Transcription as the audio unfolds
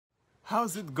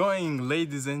How's it going,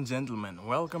 ladies and gentlemen?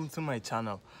 Welcome to my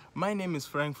channel. My name is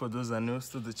Frank for those who are new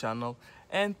to the channel,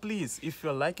 and please, if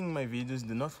you're liking my videos,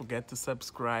 do not forget to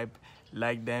subscribe,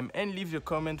 like them, and leave your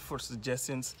comment for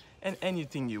suggestions and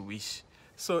anything you wish.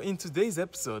 So in today's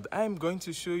episode, I'm going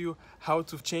to show you how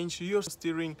to change your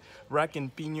steering rack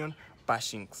and pinion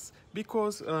bushings,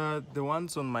 because the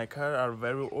ones on my car are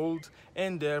very old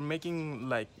and they're making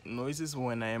like noises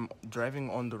when I am driving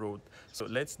on the road. So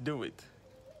let's do it.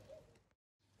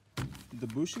 The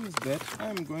bushings that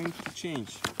I'm going to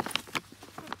change,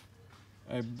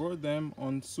 I bought them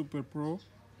on Super Pro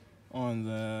on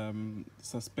the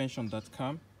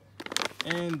suspension.com,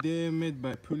 and they're made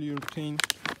by polyurethane,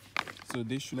 so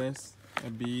they should last a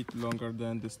bit longer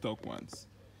than the stock ones.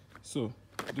 So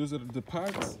those are the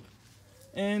parts,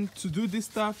 and to do this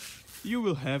stuff you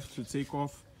will have to take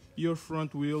off your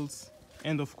front wheels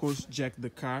and of course jack the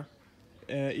car.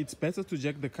 It's better to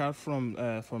jack the car from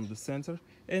the center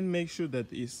and make sure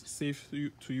that it's safe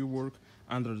to you work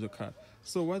under the car.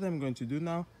 So what I'm going to do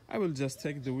now, I will just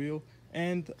take the wheel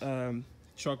and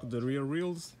chock the rear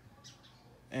wheels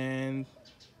and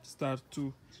start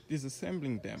to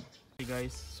disassembling them. Okay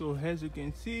guys, so as you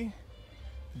can see,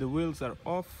 the wheels are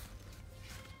off,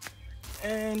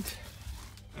 and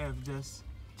I've just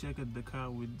checked the car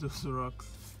with those rocks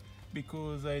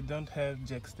because I don't have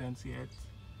jack stands yet.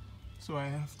 So I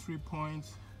have 3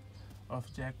 points of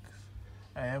jacks.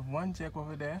 I have one jack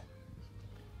over there,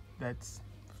 that's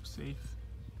safe.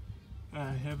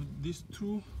 I have these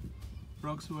 2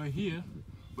 rocks over here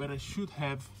where I should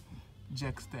have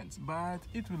jack stands, but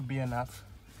it will be enough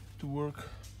to work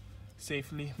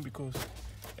safely because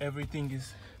everything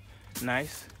is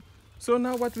nice. So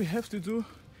now what we have to do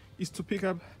is to pick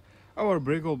up our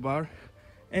brake bar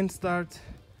and start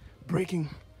breaking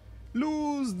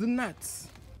loose the nuts.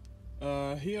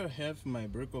 Here I have my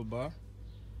brake bar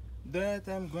that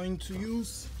I'm going to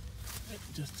use,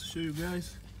 just to show you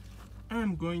guys,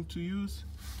 I'm going to use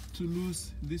to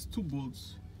lose these 2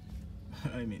 bolts.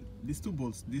 I mean these 2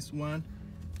 bolts, this one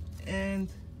and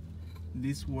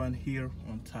this one here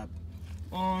on top.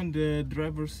 On the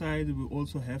driver's side we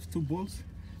also have 2 bolts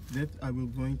that I will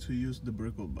going to use the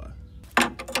brake bar.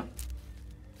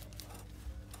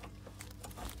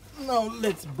 Now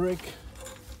let's break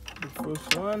the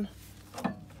first one.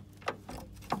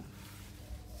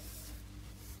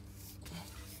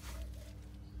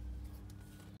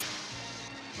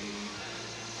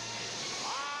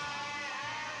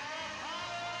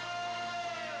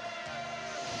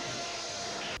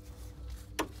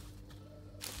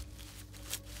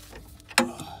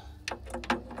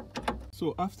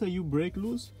 So after you break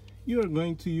loose, you are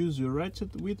going to use your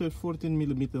ratchet with a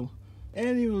 14mm,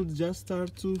 and you will just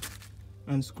start to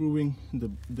unscrewing the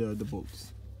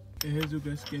bolts. As you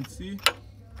guys can see,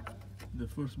 the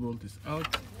first bolt is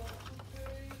out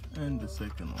and the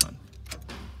second one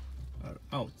are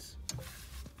out.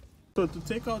 So to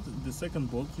take out the second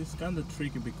bolt is kind of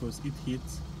tricky because it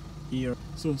hits here.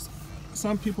 So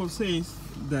some people say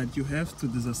that you have to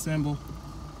disassemble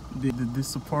the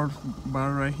support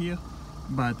bar right here,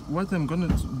 but what I'm gonna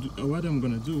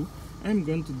do, I'm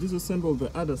going to disassemble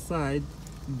the other side,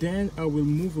 then I will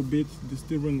move a bit the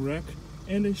steering rack,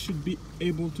 and I should be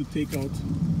able to take out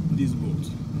these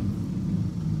bolts.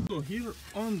 So here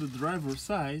on the driver's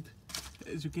side,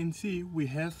 as you can see, we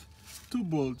have 2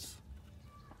 bolts,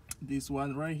 this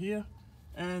one right here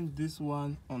and this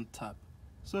one on top.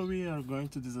 So we are going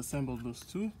to disassemble those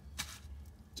 2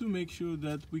 to make sure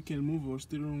that we can move our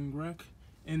steering rack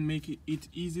and make it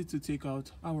easy to take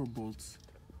out our bolts.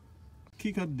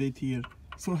 Quick update here.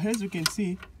 So as you can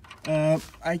see,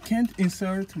 I can't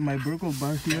insert my brake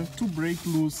bar here to break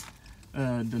loose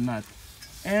the nut,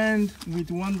 and with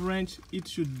one wrench it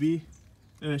should be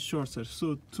shorter.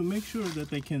 So to make sure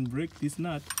that I can break this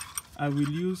nut, I will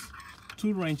use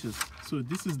 2 wrenches. So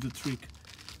this is the trick.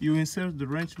 You insert the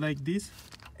wrench like this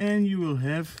and you will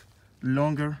have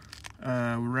longer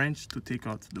wrench to take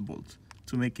out the bolt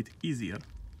to make it easier.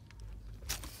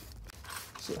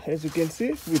 So as you can see,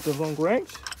 with the long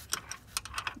wrench,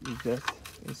 you just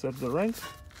insert the wrench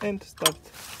and start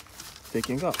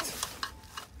taking out.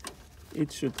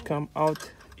 It should come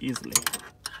out easily.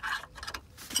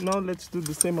 Now let's do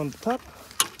the same on the top.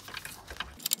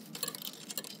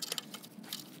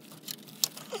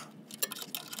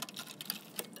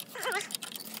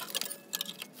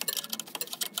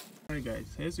 Alright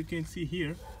guys, as you can see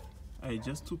here, I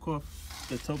just took off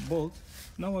the top bolt.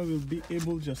 Now I will be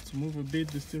able just to move a bit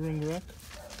the steering rack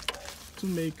to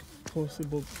make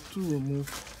possible to remove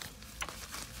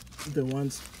the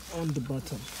ones on the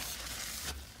bottom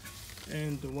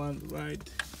and the one right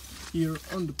here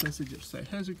on the passenger side.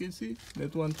 As you can see,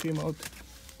 that one came out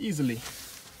easily.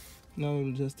 Now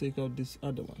we'll just take out this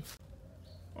other one.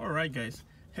 Alright guys,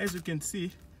 as you can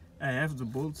see, I have the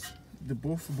both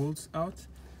bolts out.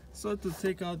 So to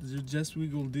take out, you just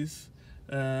wiggle this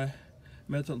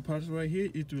metal part right here.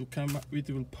 It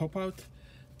will pop out.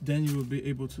 Then you will be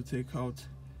able to take out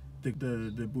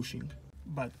the bushing.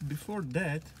 But before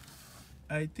that,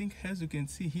 I think, as you can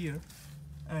see here,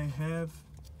 I have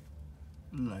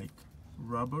like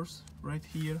rubbers right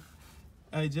here.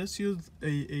 I just used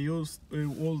a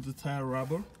old tire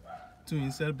rubber to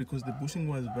insert because the bushing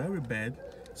was very bad.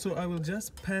 So I will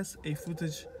just pass a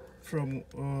footage from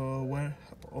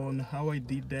how I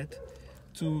did that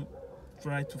to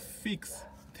try to fix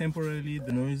temporarily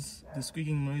the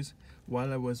squeaking noise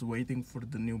while I was waiting for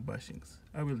the new bushings.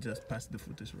 I will just pass the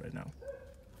footage right now.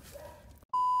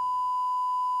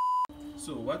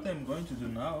 So what I'm going to do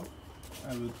now,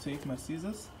 I will take my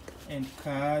scissors and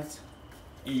cut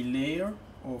a layer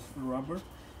of rubber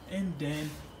and then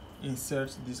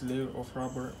insert this layer of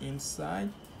rubber inside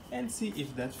and see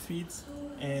if that fits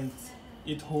and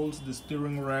it holds the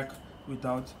steering rack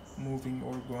without moving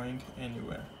or going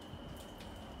anywhere.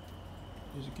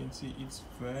 As you can see, it's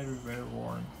very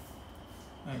worn.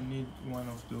 I need one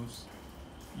of those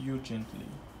urgently.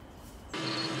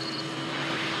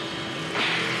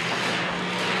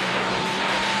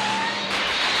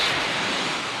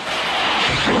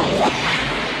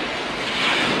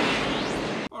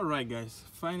 Alright guys,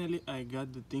 finally I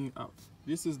got the thing out.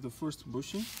 This is the first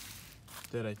bushing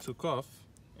that I took off,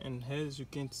 and as you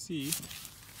can see,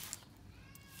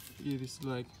 it is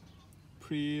like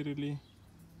pretty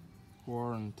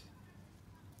worn.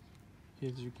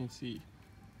 As you can see,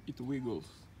 it wiggles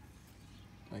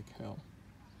like hell.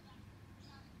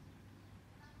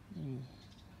 And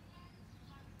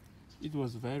it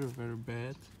was very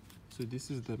bad. So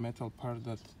this is the metal part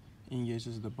that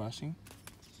engages the bushing.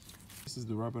 This is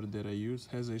the rubber that I use,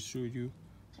 as I showed you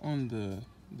on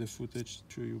the footage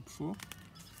to you before.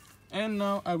 And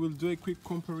now I will do a quick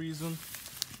comparison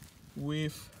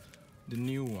with the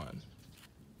new one.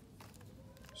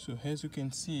 So as you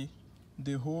can see,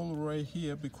 the hole right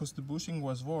here, because the bushing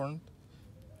was worn,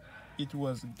 it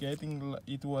was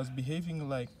behaving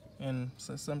like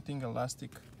something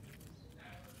elastic.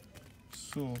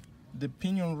 So the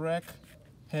pinion rack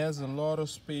has a lot of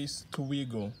space to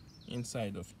wiggle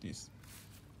inside of this.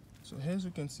 So as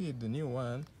you can see, the new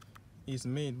one is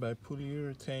made by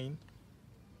polyurethane,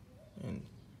 and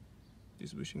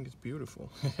this bushing is beautiful.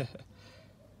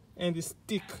 And it's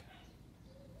thick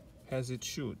as it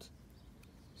should.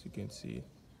 As you can see,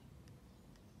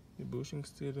 the bushing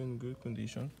still in good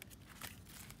condition.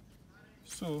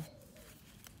 So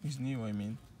it's new, I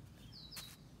mean.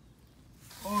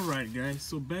 Alright guys,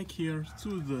 so back here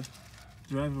to the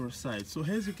driver's side. So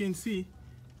as you can see,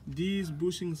 these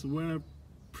bushings were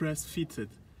press fitted.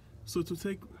 So to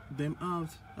take them out,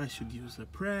 I should use a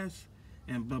press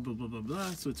and blah blah blah blah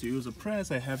blah. So to use a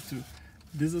press, I have to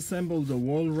disassemble the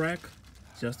wall rack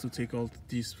just to take out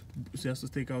these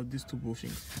two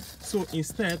bushings. So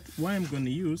instead, what I'm going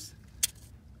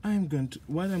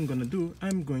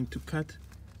to cut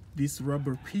this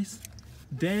rubber piece.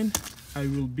 Then I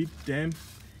will beat them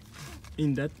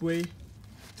in that way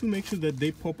to make sure that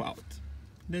they pop out.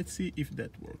 Let's see if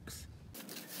that works.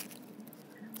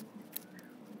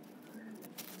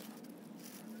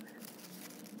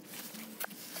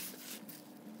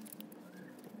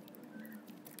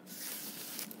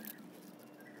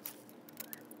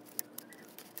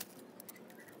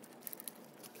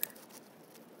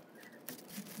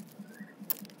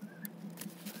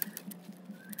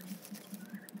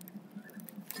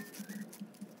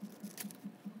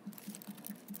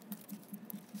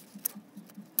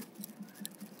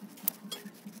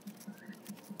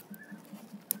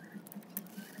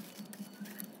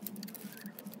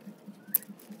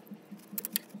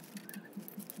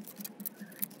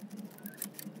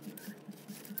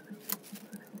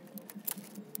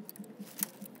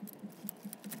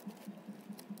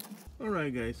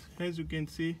 Alright guys, as you can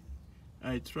see,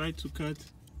 I tried to cut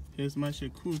as much as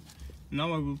I could.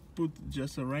 Now I will put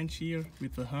just a wrench here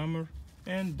with a hammer,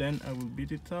 and then I will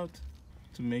beat it out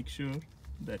to make sure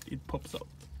that it pops out.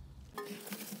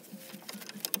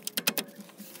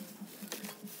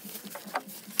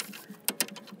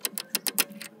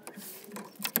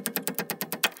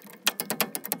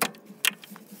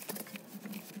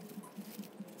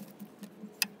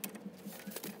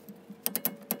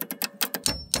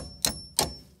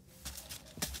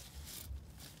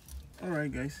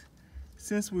 Alright guys,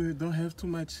 since we don't have too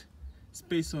much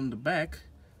space on the back,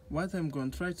 what I'm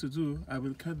going to try to do, I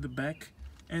will cut the back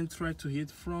and try to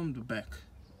hit from the back.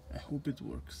 I hope it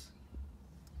works.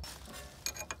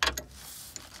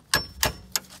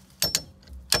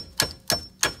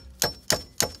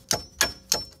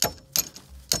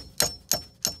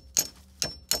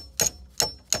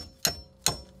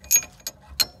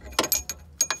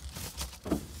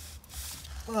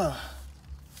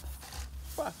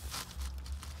 Fuck.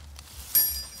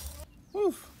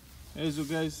 Oof. As you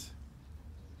guys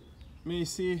may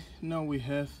see, now we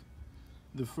have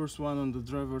the first one on the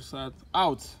driver's side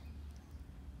out.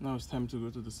 Now it's time to go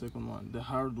to the second one, the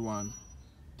hard one.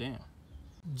 Damn.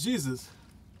 Jesus.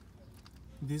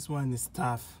 This one is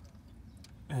tough.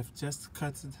 I've just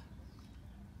cut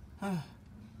it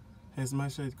as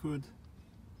much as I could,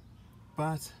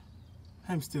 but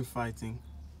I'm still fighting.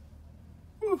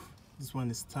 Oof. This one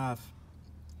is tough,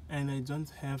 and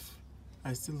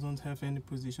I still don't have any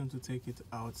position to take it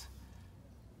out.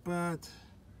 But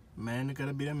man, you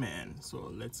gotta be a man,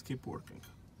 so let's keep working.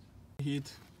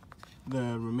 Hit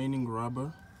the remaining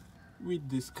rubber with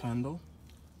this candle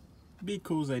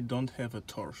because I don't have a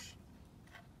torch.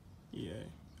 Yeah,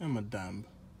 I'm a dumb.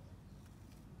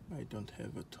 I don't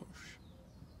have a torch.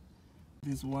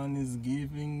 This one is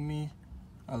giving me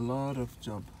a lot of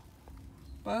job,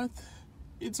 but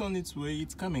it's on its way,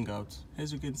 it's coming out.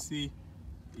 As you can see,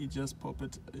 it just popped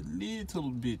a little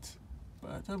bit,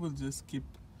 but I will just keep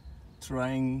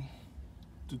trying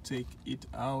to take it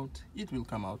out. It will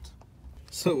come out.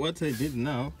 So what I did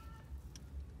now,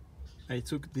 I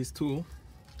took this tool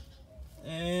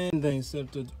and I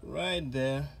inserted right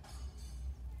there,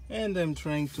 and I'm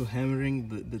trying to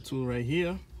hammering the tool right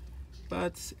here,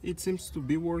 but it seems to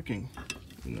be working.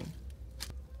 You know,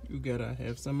 you gotta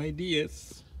have some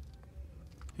ideas.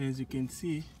 As you can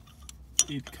see,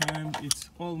 it's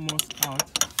almost out.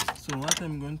 So what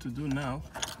I'm going to do now,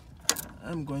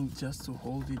 I'm going just to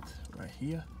hold it right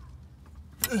here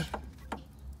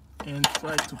and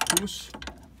try to push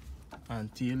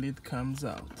until it comes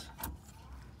out.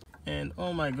 And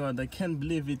oh my god, I can't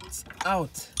believe it's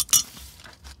out.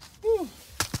 Woo.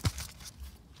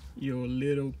 Your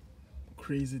little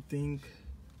crazy thing,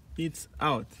 it's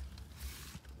out.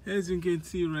 As you can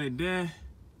see right there,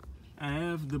 I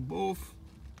have the both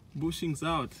bushings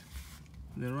out,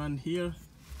 the one here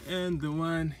and the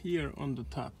one here on the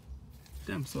top.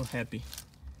 I'm so happy.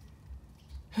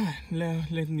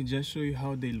 Let me just show you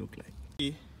how they look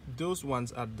like. Those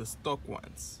ones are the stock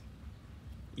ones.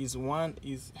 As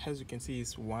you can see,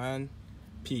 is one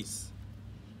piece.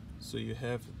 So you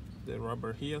have the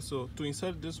rubber here. So to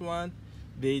insert this one,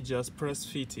 they just press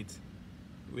fit it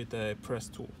with a press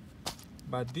tool.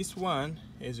 But this one,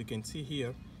 as you can see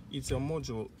here, it's a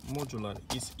modular.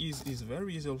 It's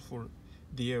very easy for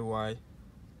DIY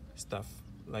stuff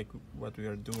like what we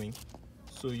are doing.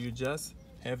 So you just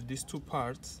have these two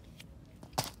parts,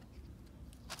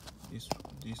 this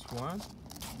one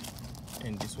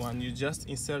and this one. You just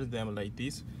insert them like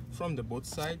this from the both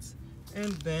sides,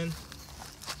 and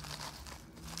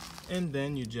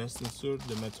then you just insert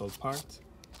the metal part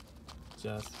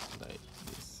just like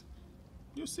this.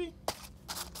 You see,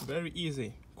 very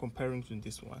easy comparing to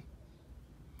this one.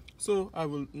 So I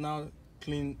will now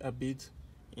clean a bit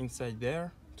inside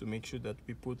there to make sure that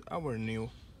we put our new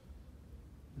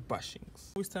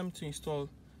bushings. It's time to install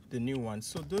the new ones.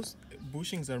 So those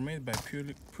bushings are made by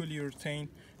polyurethane,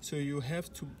 so you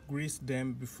have to grease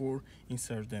them before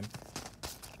insert them.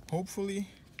 Hopefully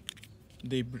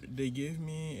they gave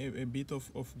me a bit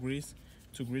of grease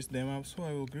to grease them up, so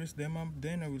I will grease them up,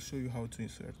 then I will show you how to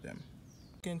insert them.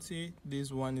 You can see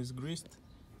this one is greased.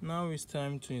 Now it's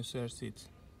time to insert it.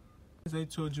 As I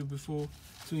told you before,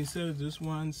 to insert these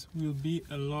ones will be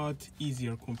a lot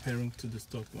easier comparing to the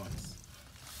stock ones.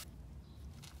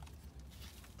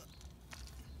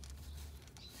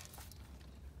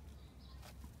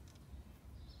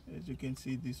 As you can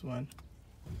see, this one,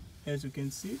 as you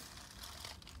can see,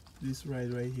 this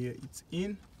right here, it's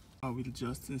in. I will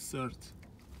just insert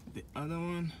the other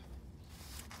one.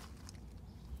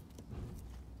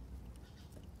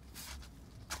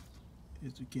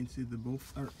 As you can see, the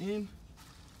both are in,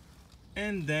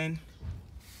 and then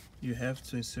you have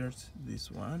to insert this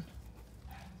one.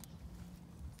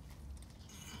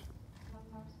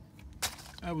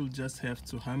 I will just have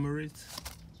to hammer it.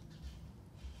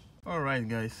 Alright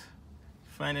guys,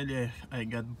 finally I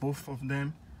got both of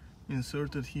them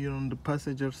inserted here on the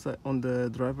passenger side, on the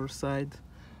driver's side.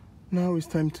 Now it's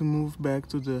time to move back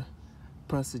to the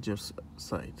passenger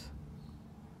side.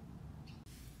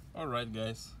 Alright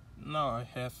guys, now I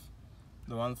have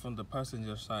the one from the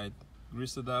passenger side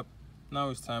greased up. Now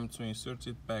it's time to insert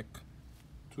it back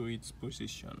to its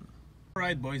position.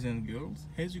 Alright boys and girls,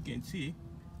 as you can see,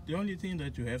 The only thing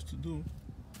that you have to do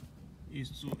is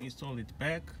to install it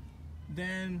back.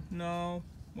 Then now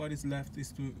what is left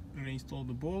is to reinstall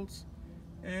the bolts,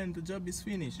 and the job is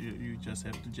finished. You just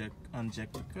have to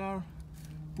unjack the car,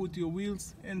 put your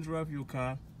wheels, and drive your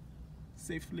car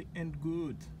safely and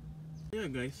good. Yeah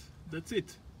guys, that's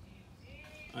it.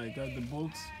 I got the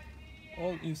bolts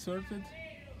all inserted,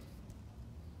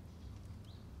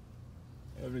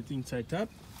 everything tied up,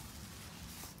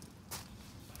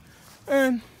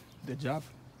 and the job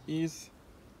is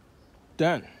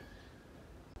done.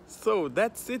 So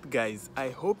that's it guys, I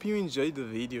hope you enjoyed the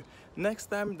video. Next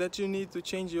time that you need to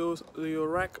change your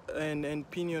rack and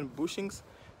pinion bushings,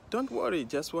 don't worry,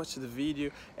 just watch the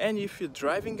video. And if you're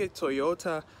driving a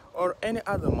Toyota or any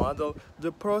other model,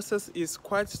 the process is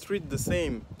quite strict the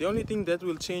same. The only thing that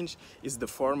will change is the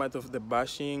format of the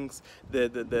bushings,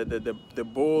 the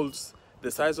bolts,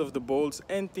 the size of the bolts,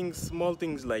 and things, small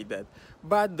things like that.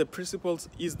 But the principles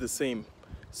is the same.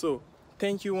 So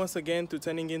thank you once again to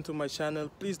tuning into my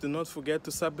channel. Please do not forget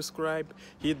to subscribe,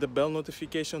 hit the bell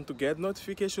notification to get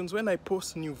notifications when I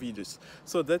post new videos.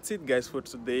 So that's it guys for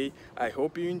today. I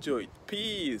hope you enjoyed.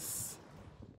 Peace.